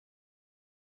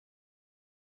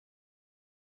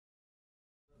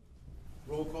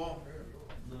Roll call.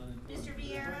 Mr.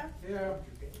 Vieira. Here.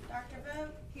 Dr.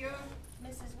 Vogt. Here.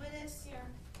 Mrs. Wittes. Here.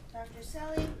 Dr.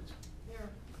 Selly. Here.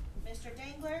 Mr.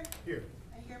 Dangler. Here.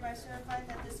 I hereby certify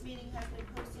that this meeting has been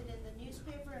posted in the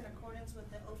newspaper in accordance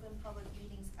with the Open Public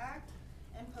Meetings Act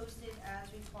and posted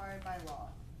as required by law.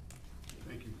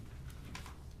 Thank you.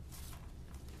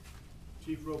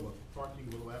 Chief Roebuck, parking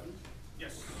Willow Avenue.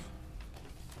 Yes.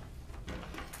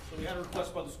 So we had a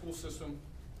request by the school system.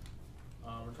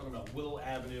 We're talking about Willow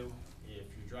Avenue. If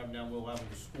you're driving down Willow Avenue,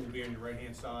 the school will be on your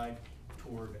right-hand side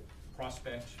toward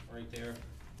Prospect, right there.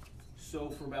 So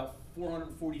for about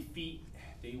 440 feet,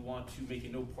 they want to make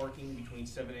it no parking between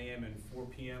 7 a.m. and 4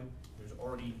 p.m. There's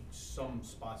already some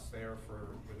spots there for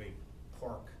where they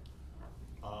park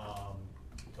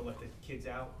to let the kids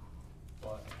out.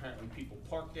 But apparently people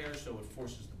park there, so it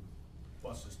forces the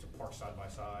buses to park side by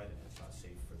side, and it's not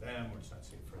safe for them, or it's not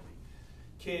safe for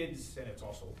the kids, and it's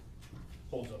also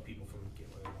holds up people from getting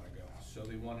where they want to go. So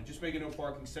they want to just make it no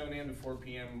parking, 7 a.m. to 4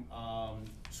 p.m.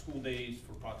 School days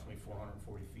for approximately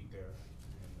 440 feet there.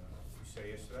 And if we say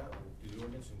yes to that, we'll do the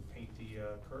ordinance and paint the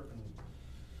curb and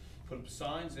put up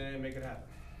signs and make it happen.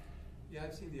 Yeah,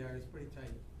 I've seen the area, it's pretty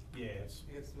tight. Yeah, it's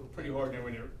It gets a little pretty tight. hard there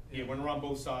when they're, when they're on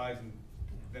both sides, and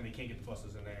then they can't get the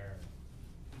buses in there.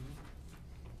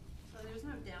 So there's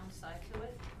no downside to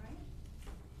it, right?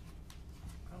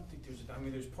 I don't think there's, I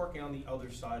mean, there's parking on the other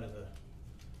side of the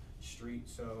street,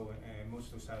 so, and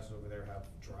most of those houses over there have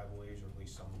driveways, or at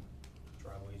least some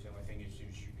driveways. The only thing is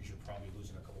you're probably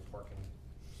losing a couple parking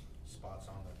spots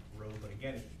on the road, but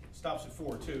again, it stops at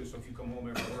 4 too, so if you come home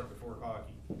after work at 4 o'clock,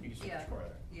 you can still try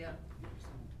that. Yeah.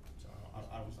 So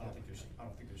I don't think there's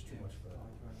too much of a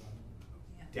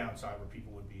Yeah. downside where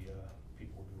people would be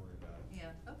worried about it.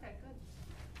 Yeah, okay, good.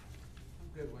 I'm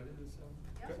good, what is it, so?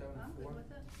 Yeah, 7 I'm to good 4?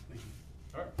 with it. Thank you.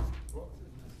 All right, well,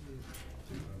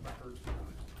 records.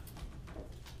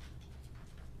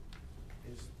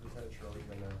 Is Lieutenant Shirley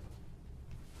gonna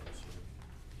put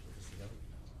this together?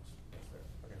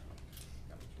 Okay.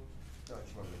 No, I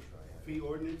just wanna make sure I have it. Fee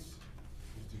ordinance,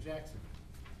 Mr. Jackson.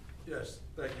 Yes,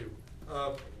 thank you.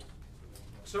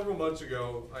 Several months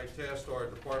ago, I tasked our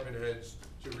department heads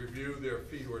to review their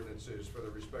fee ordinances for the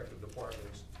respective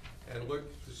departments and look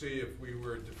to see if we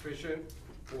were deficient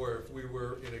or if we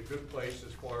were in a good place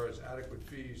as far as adequate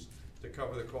fees to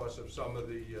cover the cost of some of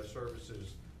the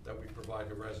services that we provide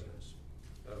to residents.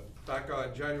 Back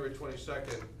on January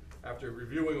 22nd, after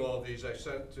reviewing all of these, I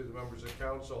sent to the members of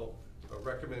council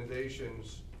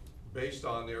recommendations based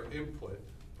on their input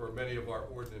for many of our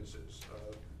ordinances.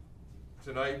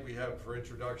 Tonight we have for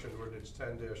introduction ordinance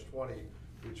 10-20,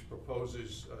 which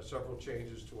proposes several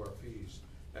changes to our fees.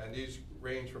 And these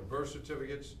range from birth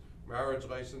certificates, marriage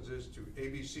licenses, to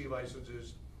ABC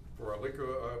licenses for our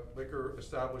liquor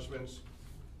establishments,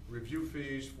 review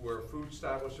fees for food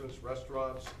establishments,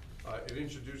 restaurants. It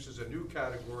introduces a new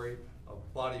category of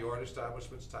body art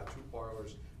establishments, tattoo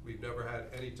parlors. We've never had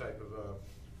any type of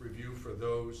review for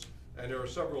those. And there are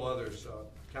several others,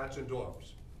 cats and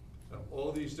dogs.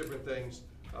 All these different things.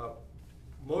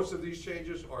 Most of these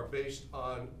changes are based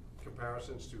on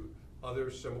comparisons to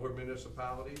other similar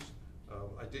municipalities.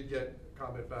 I did get a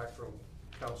comment back from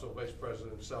Council Vice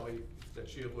President Selly that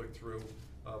she had looked through.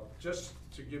 Just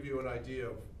to give you an idea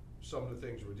of some of the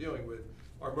things we're dealing with,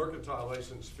 our mercantile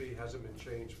license fee hasn't been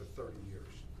changed for 30 years.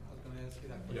 I was gonna ask you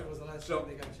that, Yeah. when was the last So- time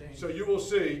they got changed? So you will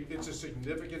see, it's a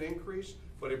significant increase,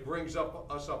 but it brings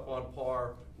us up on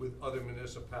par with other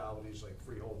municipalities like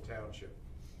Freehold Township.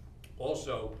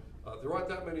 Also, there aren't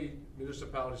that many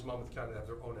municipalities in Monmouth County that have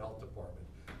their own health department,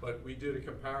 but we did a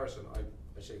comparison,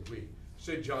 I say we,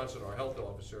 Sid Johnson, our health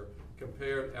officer,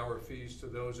 compared our fees to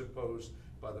those imposed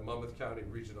by the Monmouth County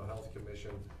Regional Health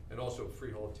Commission and also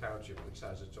Freehold Township, which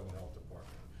has its own health department.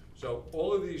 So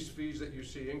all of these fees that you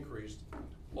see increased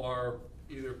are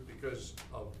either because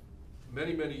of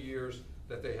many, many years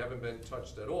that they haven't been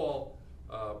touched at all,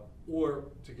 or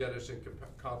to get us in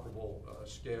comparable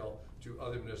scale to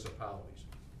other municipalities.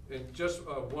 And just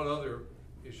one other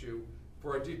issue,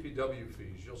 for our DPW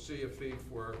fees, you'll see a fee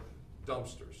for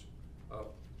dumpsters.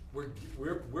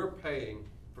 We're paying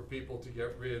for people to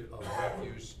get rid of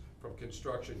refuse from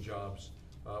construction jobs.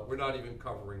 We're not even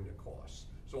covering the costs.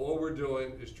 So all we're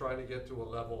doing is trying to get to a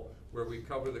level where we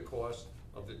cover the cost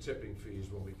of the tipping fees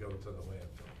when we go to the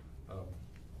landfill.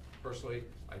 Personally,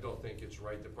 I don't think it's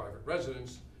right that private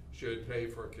residents should pay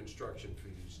for construction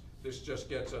fees. This just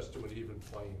gets us to an even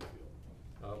playing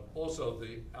field. Also,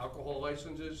 the alcohol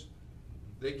licenses,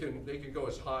 they can go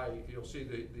as high. You'll see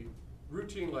the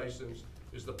routine license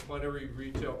is the plenary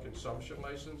retail consumption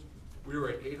license. We were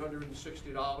at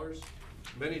 $860.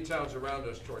 Many towns around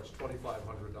us charge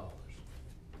 $2,500.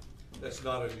 That's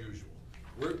not unusual.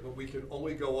 But we can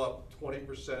only go up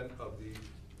 20% of the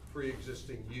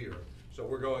pre-existing year, so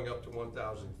we're going up to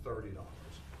 $1,030.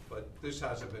 But this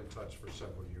hasn't been touched for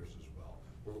several years as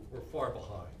well. We're far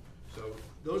behind. So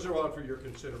those are on for your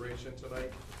consideration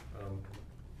tonight.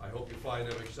 I hope you find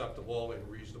them acceptable and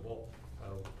reasonable.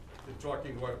 In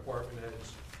talking to our department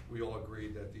heads, we all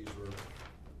agreed that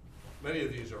many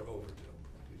of these are overdue,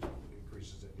 these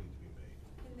increases that need to be made.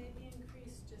 Can they be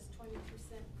increased just 20%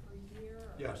 per year?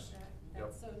 Or Yes.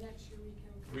 Yep. So next year we can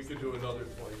increase. We could do another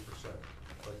 20%.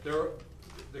 But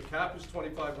the cap is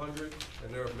 $2,500,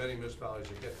 and there are many municipalities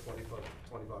that get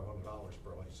 $2,500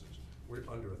 per license. We're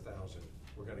under 1,000.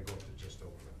 We're gonna go up to just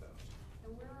over 1,000.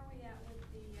 And where are we at with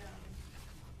the,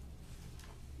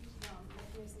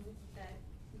 mechanism that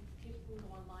people can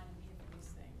go online and pay for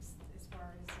these things, as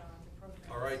far as, the program?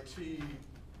 Our IT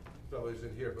fellow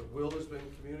isn't here, but Will has been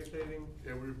communicating.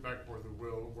 Yeah, we're back with the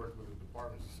Will, working with the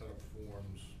departments to set up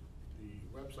forms. The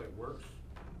website works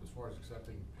as far as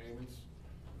accepting payments.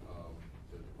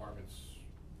 The departments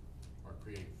are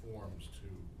creating forms to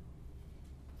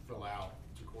fill out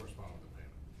to correspond with the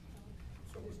payment.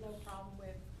 So there's no problem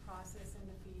with processing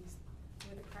the fees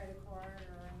with a credit card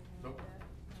or anything Nope, like that?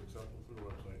 it's acceptable through the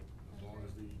website, as long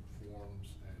as the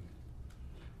forms and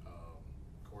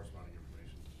corresponding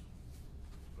information is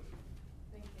put in.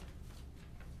 Thank you.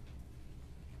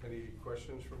 Any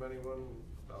questions from anyone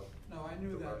about? No, I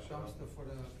knew the that rationale? dumpster for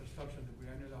the construction debris,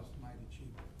 I knew that was mighty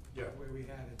cheap. Yeah. Where we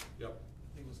had it. Yep.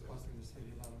 I think it was costing the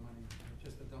city a lot of money,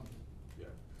 just a dumpster. Yeah.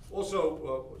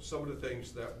 Also, some of the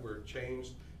things that were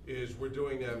changed is we're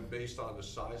doing them based on the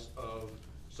size of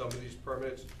some of these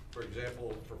permits. For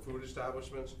example, for food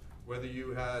establishments, whether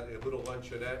you had a little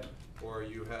luncheonette or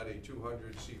you had a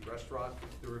 200-seat restaurant,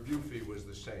 the review fee was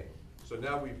the same. So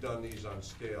now we've done these on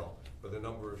scale for the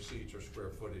number of seats or square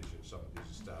footage in some of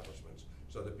these establishments,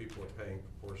 so that people are paying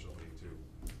proportionally to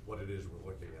what it is we're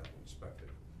looking at and inspecting.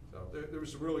 So there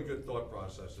was some really good thought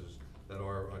processes that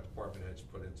our department heads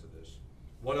put into this.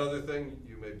 One other thing,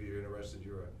 you may be interested,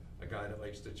 you're a guy that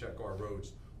likes to check our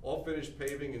roads. All finished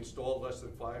paving installed less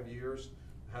than 5 years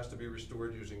has to be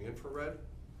restored using infrared.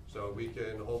 So we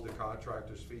can hold the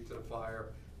contractor's feet to the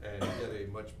fire and get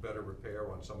a much better repair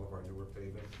on some of our newer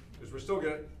paving. Because we're still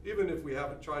gonna, even if we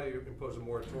haven't tried to impose a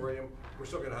moratorium, we're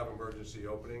still gonna have emergency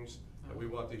openings, and we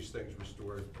want these things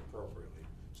restored appropriately.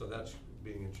 So that's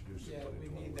being introduced. and Yeah, put we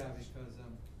into our need that ordinance. because,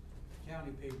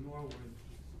 county paved Norwood,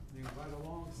 they right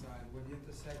alongside where the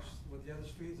intersections with the other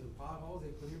streets and potholes,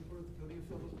 they couldn't even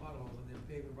fill those potholes, and they're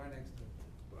paving right next to it.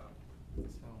 Wow.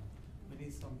 So, we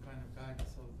need some kind of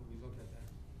guidance so that we look at that.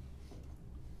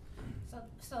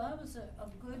 So that was a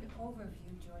good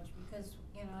overview, George, because,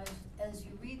 you know, as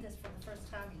you read this for the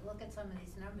first time, you look at some of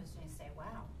these numbers and you say,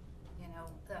 wow, you know,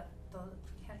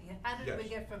 how did we Yes.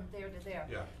 get from there to there?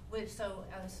 Yeah. So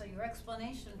your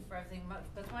explanation for everything,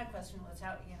 because my question was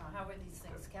how are these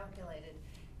things calculated?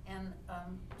 And,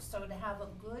 so to have a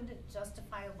good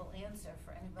justifiable answer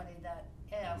for anybody that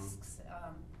asks,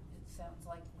 it sounds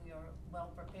like we are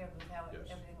well prepared with how Yes.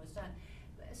 everything was done.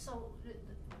 So,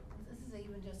 this is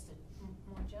even just a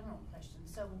more general question.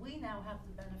 So we now have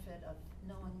the benefit of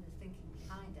knowing the thinking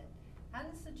behind it. How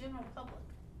does the general public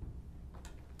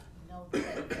know the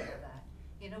benefit of that?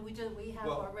 You know, we have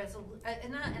Well, our resolution, yeah,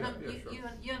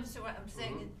 sure. you understand what I'm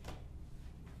saying?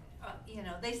 You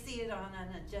know, they see it on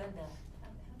an agenda.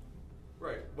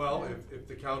 Right, well, if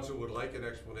the council would like an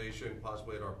explanation,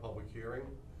 possibly at our public hearing,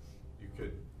 you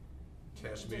could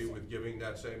task me with giving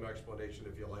that same explanation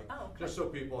if you like. Oh, okay. Just so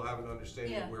people have an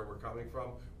understanding Yeah. of where we're coming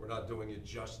from. We're not doing it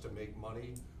just to make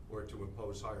money or to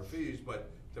impose higher fees,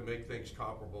 but to make things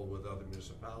comparable with other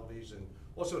municipalities and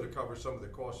also to cover some of the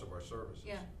costs of our services.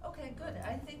 Yeah, okay, good.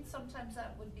 I think sometimes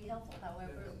that would be helpful,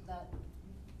 however, that,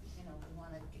 you know, we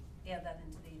wanna add that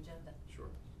into the agenda. Sure.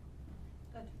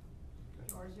 Good.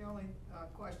 George, the only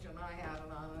question I had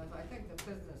on it is, I think the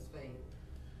business fee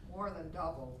more than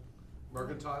doubled.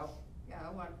 Mercantile? The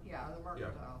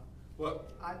mercantile. Well,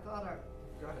 I thought it,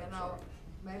 Go ahead, you know,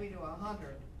 sorry. maybe to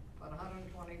 100, but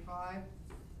 125?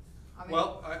 I mean,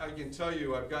 well, I can tell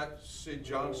you, I've got Sid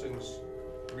Johnson's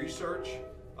research.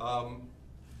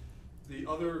 The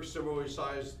other similarly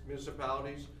sized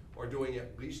municipalities are doing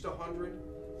at least 100,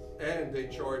 and they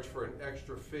charge for an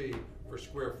extra fee for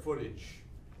square footage.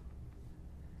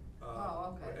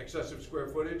 Oh, okay. Excessive square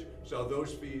footage, so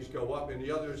those fees go up, and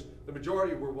the others, the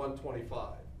majority were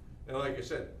 125. And like I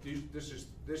said, this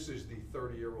is the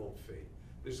 30-year-old fee.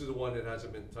 This is the one that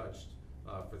hasn't been touched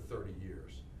for 30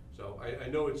 years. So I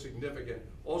know it's significant.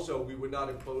 Also, we would not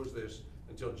impose this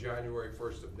until January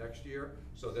 1st of next year,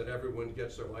 so that everyone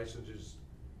gets their licenses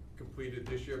completed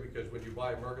this year, because when you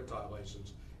buy a mercantile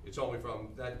license, it's only from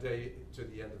that day to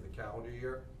the end of the calendar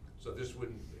year. So this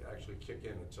wouldn't actually kick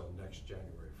in until next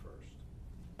January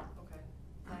 1st. Okay,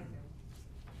 thank you.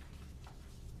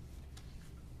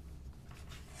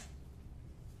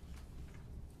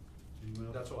 Anyone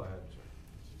else? That's all I had, sir.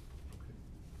 Okay.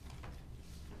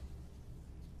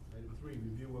 Item 3,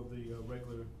 review of the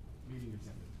regular meeting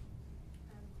agenda.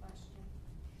 I have a question.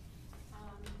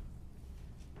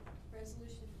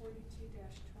 Resolution 42-20,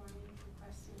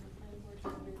 requesting the planning board to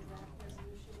amend the draft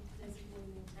resolution designating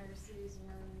the entire city as an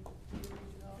area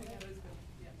redevelopment.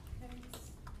 Can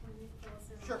you fill us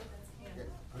in on Sure. what that's? Yeah.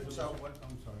 Item So- what?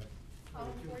 I'm sorry.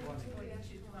 42-20.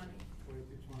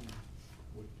 4220.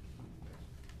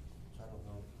 So I don't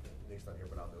know, Nick's not here,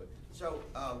 but I'll do it. So,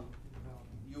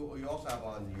 you also have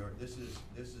on your, this is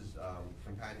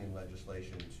companion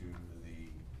legislation to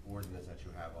the ordinance that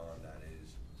you have on that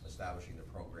is establishing the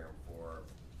program for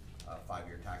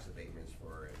 5-year tax abatements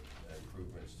for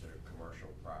improvements to commercial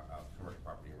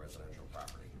property and residential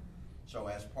property. So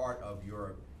as part of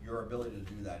your ability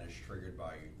to do that is triggered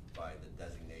by the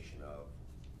designation of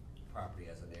property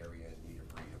as an area in need of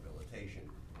rehabilitation.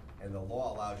 And the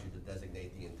law allows you to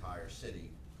designate the entire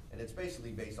city, and it's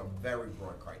basically based on very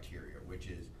broad criteria, which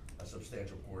is a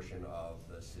substantial portion of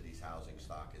the city's housing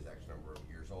stock is X number of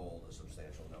years old, a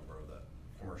substantial number of the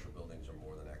commercial buildings are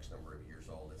more than X number of years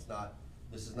old.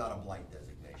 This is not a blight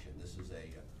designation, this is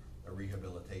a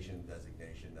rehabilitation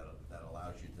designation that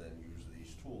allows you to then use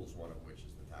these tools, one of which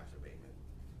is the tax abatement.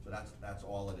 So that's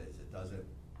all it is. It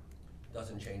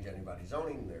doesn't change anybody's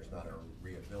zoning, there's not a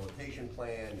rehabilitation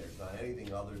plan, there's not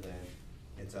anything other than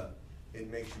it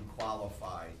makes you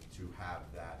qualify to have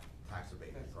that tax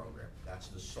abatement program. That's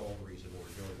the sole reason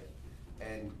we're doing it.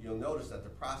 And you'll notice that the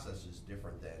process is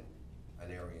different than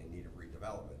an area in need of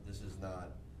redevelopment.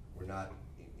 We're not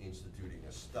instituting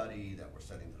a study that we're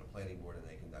sending to the planning board and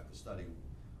they conduct a study.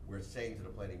 We're saying to the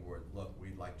planning board, look,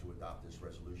 we'd like to adopt this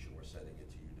resolution, we're sending it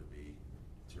to you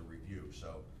to review.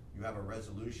 So you have a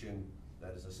resolution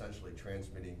that is essentially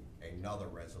transmitting another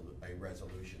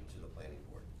resolution to the planning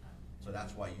board. So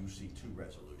that's why you see 2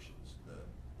 resolutions.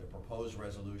 The proposed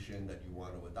resolution that you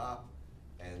want to adopt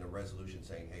and the resolution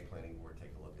saying, hey, planning board,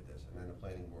 take a look at this. And then the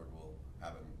planning board will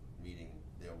have a meeting,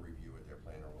 they'll review it, their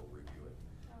planner will review it.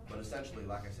 But essentially,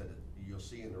 like I said, you'll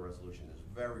see in the resolution is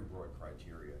very broad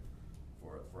criteria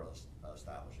for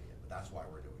establishing it, but that's why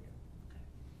we're doing it.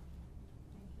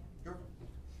 Thank you. Sure.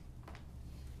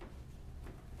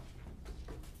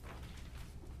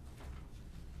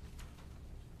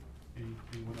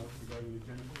 Anyone else regarding the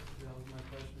agenda? That was my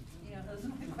question. Yeah, that was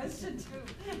my question too.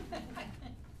 Okay.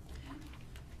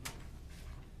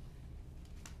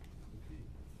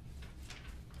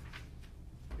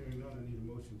 Hearing none, I need a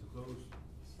motion to close.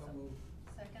 So moved.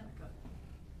 Second?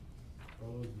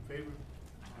 All those in favor?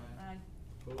 Aye.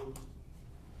 Opposed?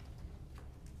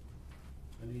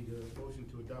 I need a motion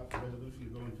to adopt the resolution to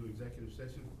go into executive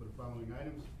session for the following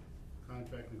items: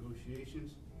 contract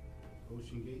negotiations,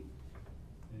 Ocean Gate,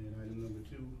 and item number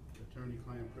 2,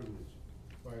 attorney-client privilege,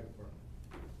 fire department.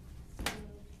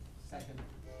 Second.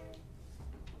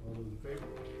 All those in favor?